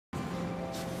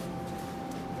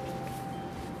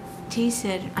T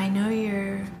said, I know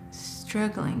you're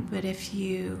struggling, but if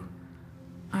you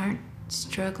aren't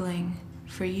struggling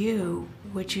for you,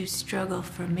 would you struggle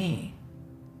for me?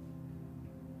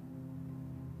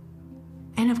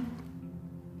 And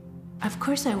of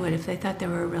course I would if they thought there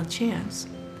were a real chance,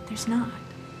 but there's not.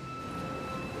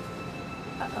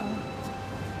 Uh-oh.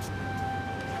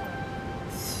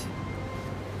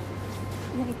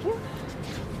 Thank you.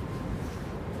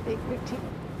 Big tea.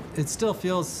 It still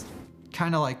feels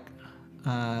kind of like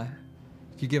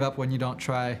you give up when you don't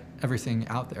try everything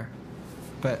out there.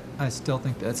 But I still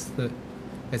think it's the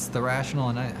rational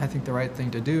and I think the right thing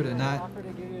to do to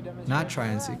not try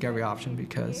and seek every option,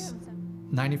 because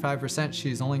 95%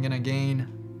 she's only going to gain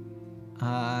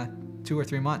 2 or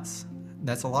 3 months.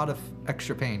 That's a lot of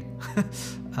extra pain.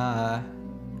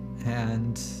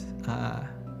 and a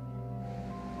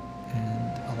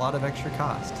lot of extra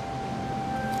cost.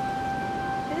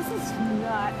 This is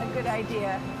not a good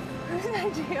idea. Whose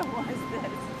idea was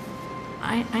this?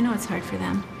 I know it's hard for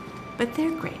them, but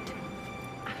they're great.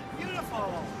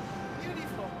 Beautiful,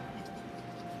 beautiful.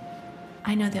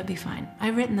 I know they'll be fine.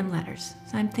 I've written them letters,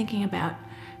 so I'm thinking about...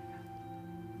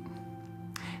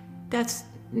 That's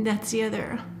the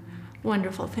other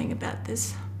wonderful thing about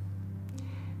this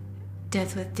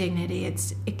Death with Dignity.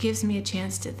 It gives me a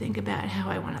chance to think about how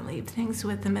I want to leave things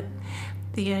with them at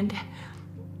the end.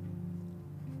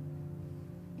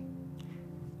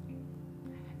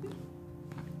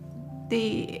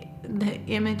 The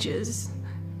images.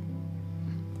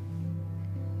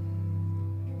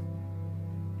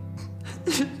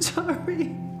 Sorry.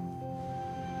 1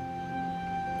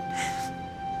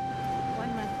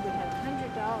 month we had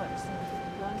 $100 in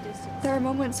long distance. There are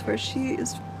moments where she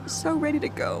is so ready to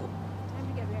go. Time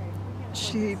to get married.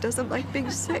 She doesn't like being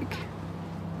sick.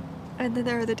 And then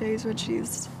there are the days when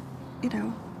she's, you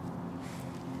know,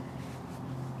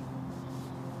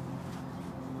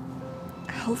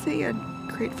 healthy and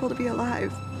grateful to be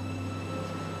alive.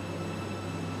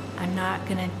 I'm not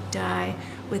gonna die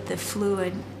with the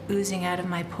fluid oozing out of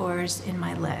my pores in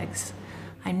my legs.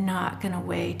 I'm not gonna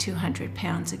weigh 200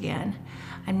 pounds again.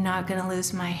 I'm not gonna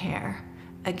lose my hair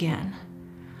again.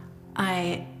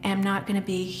 I am not gonna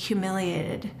be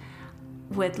humiliated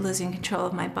with losing control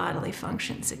of my bodily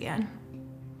functions again.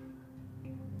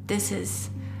 This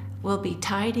will be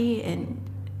tidy and,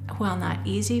 while not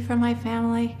easy for my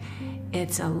family,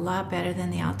 it's a lot better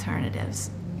than the alternatives.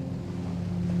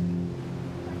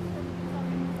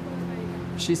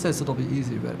 She says it'll be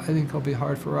easy, but I think it'll be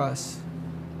hard for us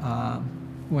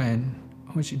when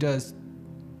she does,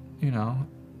 you know,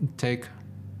 take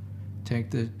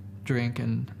the drink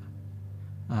and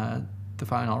the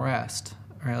final rest,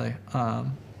 really.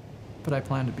 But I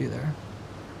plan to be there.